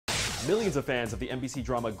Millions of fans of the NBC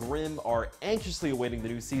drama Grimm are anxiously awaiting the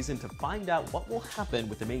new season to find out what will happen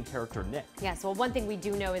with the main character, Nick. Yes, well, one thing we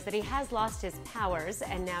do know is that he has lost his powers,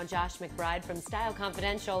 and now Josh McBride from Style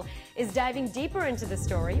Confidential is diving deeper into the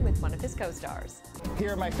story with one of his co-stars. Here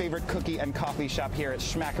at my favorite cookie and coffee shop here at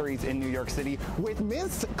Schmackery's in New York City with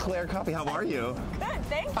Miss Claire Coffee. How are you? Good,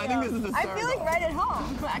 thank you. I think this is the start. I feel like right at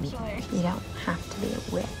home, actually. You don't have to be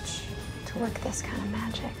a witch to work this kind of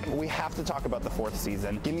magic. We have to talk about the 4th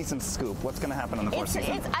season. Give me some scoop. What's going to happen on the 4th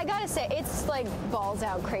season? I gotta say, it's like balls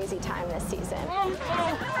out crazy time this season.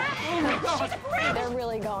 They're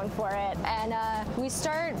really going for it. And we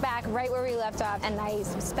start back right where we left off, and I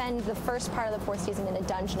spend the first part of the 4th season in a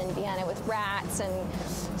dungeon in Vienna with rats and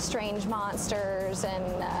strange monsters,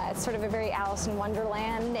 and it's sort of a very Alice in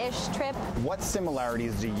Wonderland-ish trip. What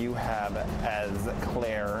similarities do you have as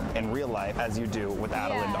Claire in real life as you do with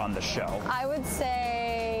Adeline on the show? I would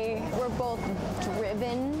say we're both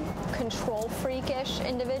driven, control freakish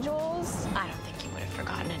individuals. I don't think you would have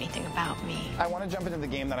forgotten anything about me. I want to jump into the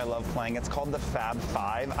game that I love playing. It's called the Fab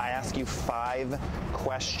Five. I ask you 5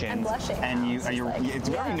 questions. I'm blushing and now. It's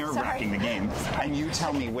very nerve-wracking, the game. Sorry. And you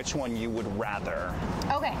tell me which one you would rather.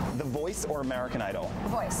 Okay. The Voice or American Idol?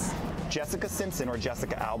 Voice. Jessica Simpson or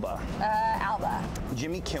Jessica Alba? Alba.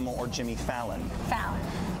 Jimmy Kimmel or Jimmy Fallon? Fallon.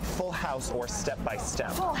 Full House or Step by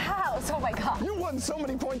Step? Full House. Oh my God. You won so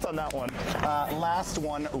many points on that one. Last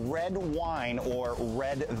one, red wine or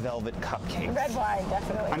red velvet cupcake? Red wine,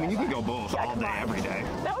 definitely. I mean, you could go both all day, every day.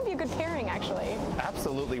 That would be a good pairing, actually.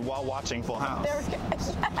 Absolutely, while watching Full House. Yes.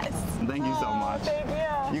 Thank you so much. Thank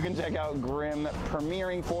you. You can check out Grimm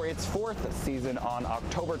premiering for its 4th season on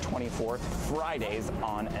October 24th, Fridays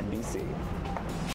on NBC.